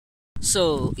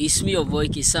So it's me, your boy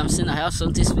K Samson. I have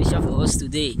something special for us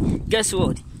today. Guess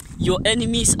what? Your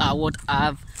enemies are what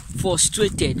I've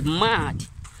frustrated, mad,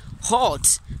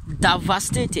 hurt,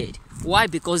 devastated. Why?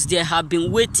 Because they have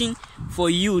been waiting for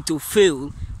you to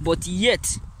fail, but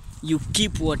yet you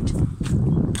keep what?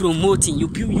 Promoting. You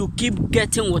keep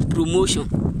getting what?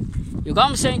 Promotion. You got what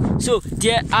I'm saying? So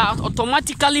they are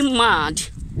automatically mad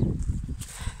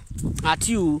at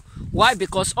you. Why?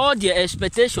 Because all their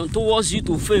expectation towards you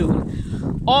to fail,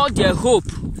 all their hope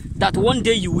that one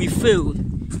day you will fail,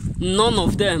 none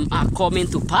of them are coming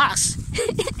to pass.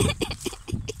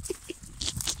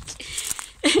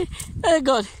 Hey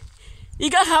God, you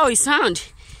got how it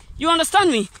sounds. You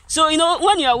understand me? So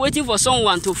when you are waiting for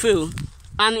someone to fail,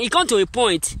 and it comes to a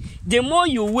point, the more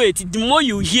you wait, the more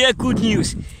you hear good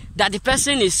news that the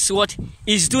person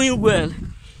is doing well.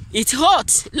 It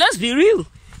hurts. Let's be real.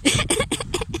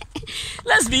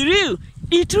 Let's be real.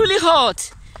 It truly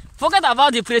hurt. Forget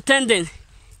about the pretending.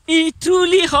 It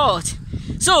truly hurt.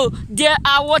 So they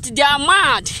are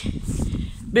mad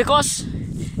because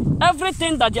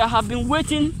everything that they have been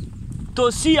waiting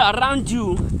to see around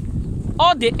you,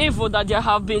 all the evil that they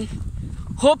have been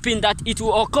hoping that it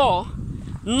will occur,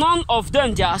 none of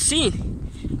them they are seeing.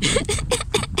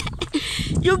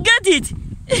 You get it?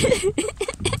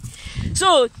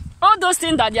 So all those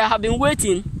things that they have been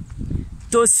waiting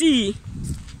to see,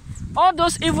 all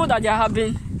those evil that they have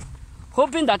been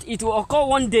hoping that it will occur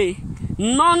one day,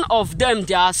 none of them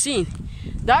they are seeing.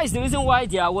 That is the reason why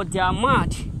they are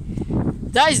mad.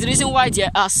 That is the reason why they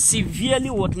are severely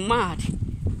mad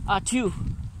at you.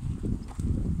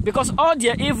 Because all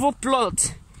their evil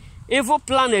plot, evil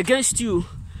plan against you,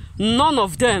 none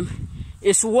of them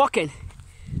is working.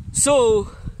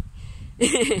 So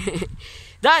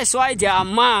that is why they are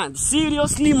mad,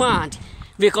 seriously mad,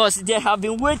 because they have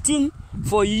been waiting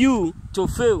for you to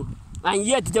fail. And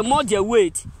yet the more they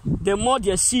wait, the more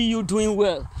they see you doing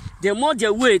well. The more they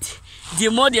wait, the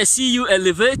more they see you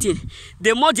elevating.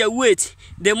 The more they wait,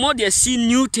 the more they see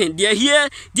new thing. They hear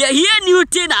new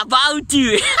thing about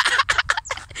you.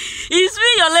 It's me,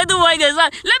 your little boy.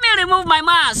 Let me remove my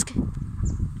mask.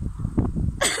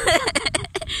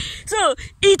 So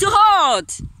it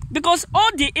hurt because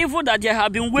all the evil that they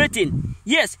have been waiting.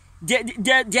 Yes, they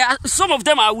are, some of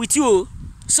them are with you.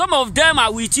 Some of them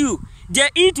are with you. They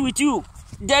eat with you.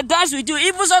 They dance with you.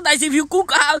 Even sometimes if you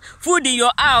cook food in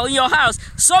your house,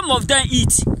 some of them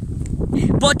eat.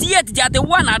 But yet they are the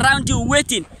one around you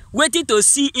waiting to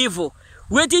see evil,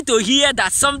 waiting to hear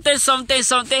that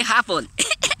something happened.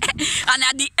 And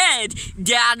at the end,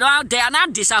 they are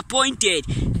not disappointed.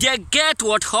 They get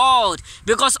what hurt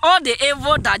because all the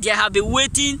evil that they have been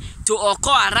waiting to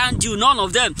occur around you, none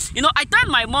of them. I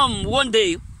told my mom one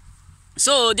day.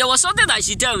 So there was something that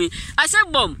she told me. I said,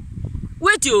 Mom,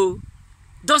 wait,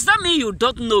 does that mean you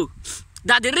don't know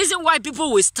that the reason why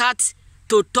people will start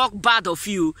to talk bad of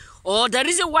you, or the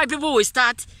reason why people will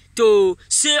start to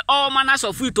say all manners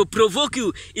of you to provoke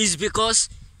you, is because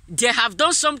they have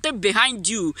done something behind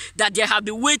you that they have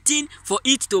been waiting for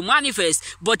it to manifest,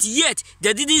 but yet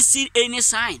they didn't see any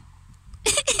sign.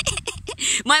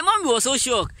 My mom was so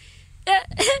shocked.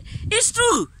 It's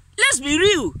true. Let's be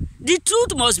real. The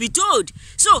truth must be told.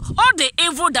 So all the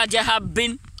evil that they have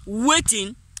been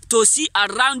waiting to see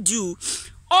around you,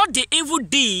 all the evil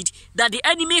deed that the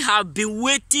enemy have been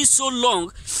waiting so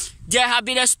long, they have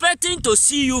been expecting to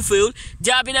see you fail.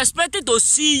 They have been expecting to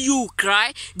see you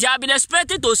cry. They have been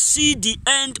expecting to see the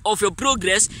end of your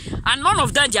progress. And none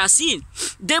of them they are seeing.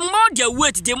 The more they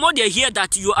wait, the more they hear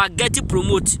that you are getting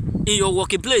promoted in your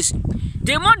working place.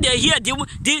 The more they hear, the more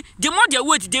they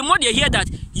wait, the more they hear that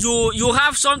you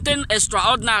have something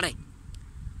extraordinary,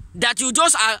 that you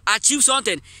just achieve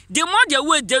something. The more they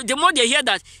wait, the more they hear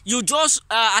that you just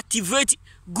activate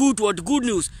good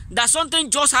news, that something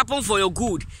just happened for your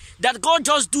good, that God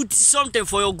just do something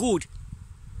for your good,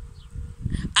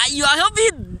 and you are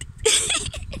helping.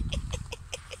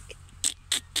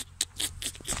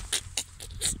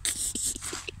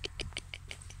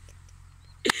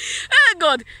 Oh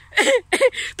God,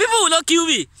 people will not kill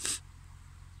me.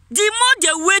 The more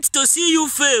they wait to see you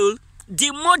fail,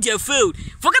 the more they fail.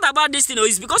 Forget about this thing.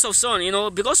 It's because of sun.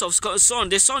 Because of sun.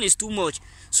 The sun is too much,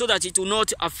 so that it will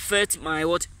not affect my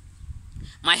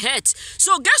head.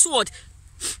 So guess what?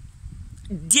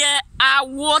 They are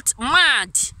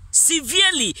mad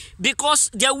severely because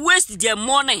they waste their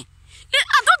money.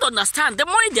 I don't understand the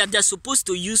money that they're supposed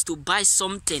to use to buy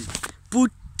something,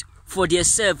 put for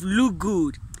themselves, look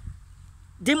good.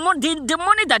 The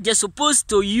money that they're supposed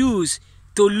to use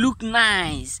to look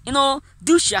nice. You know,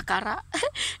 do shakara.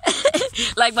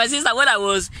 Like my sister, when I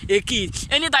was a kid,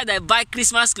 anytime I buy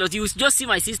Christmas clothes, you just see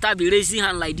my sister be raising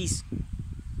hand like this.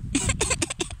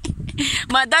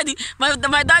 my daddy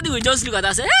will just look at her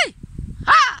and say, hey,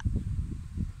 ha!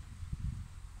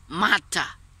 Martha,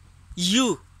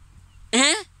 you,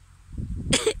 eh?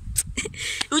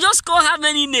 You just call her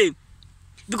many names.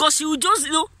 Because you just,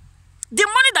 you know, the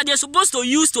money that you're supposed to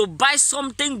use to buy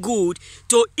something good,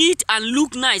 to eat and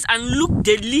look nice, and look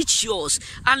delicious,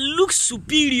 and look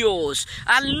superior,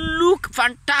 and look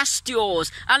fantastic,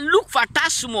 and look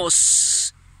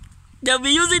fantasmos, they'll be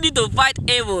using it to fight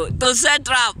evil, to set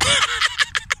trap.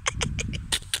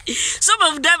 Some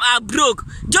of them are broke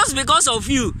just because of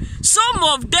you. Some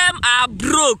of them are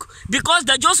broke because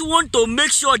they just want to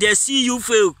make sure they see you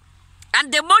fail.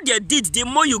 And the more they did, the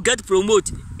more you get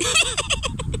promoted.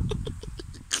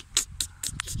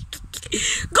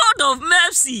 God of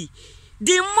mercy.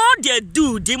 The more they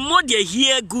do, the more they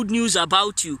hear good news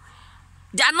about you.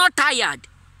 They are not tired.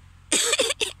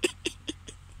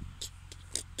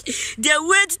 They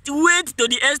wait to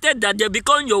the extent that they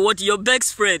become your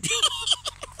best friend.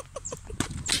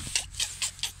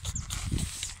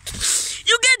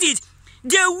 You get it?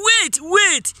 They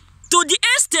wait to the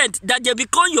extent that they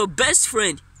become your best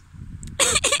friend.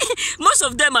 Most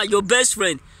of them are your best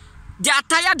friend. They are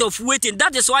tired of waiting.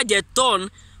 That is why they turn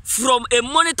from a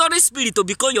monetary spirit to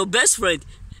become your best friend.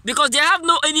 Because they have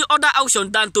no any other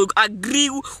option than to agree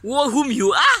whom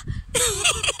you are.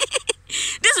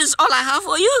 This is all I have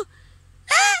for you.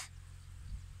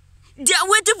 They are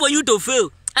waiting for you to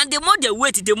fail. And the more they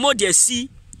wait, the more they see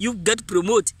you get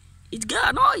promoted. It get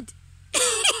annoyed.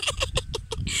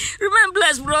 Remain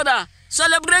blessed, brother.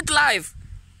 Celebrate life.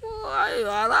 Why you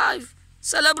are alive?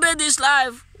 Celebrate this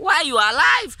life. Why you are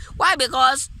alive? Why?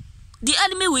 Because the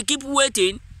enemy will keep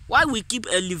waiting. Why we keep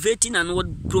elevating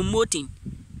and promoting?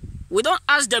 We don't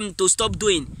ask them to stop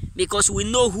doing because we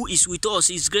know who is with us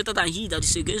is greater than he that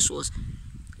is against us.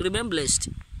 Remain blessed.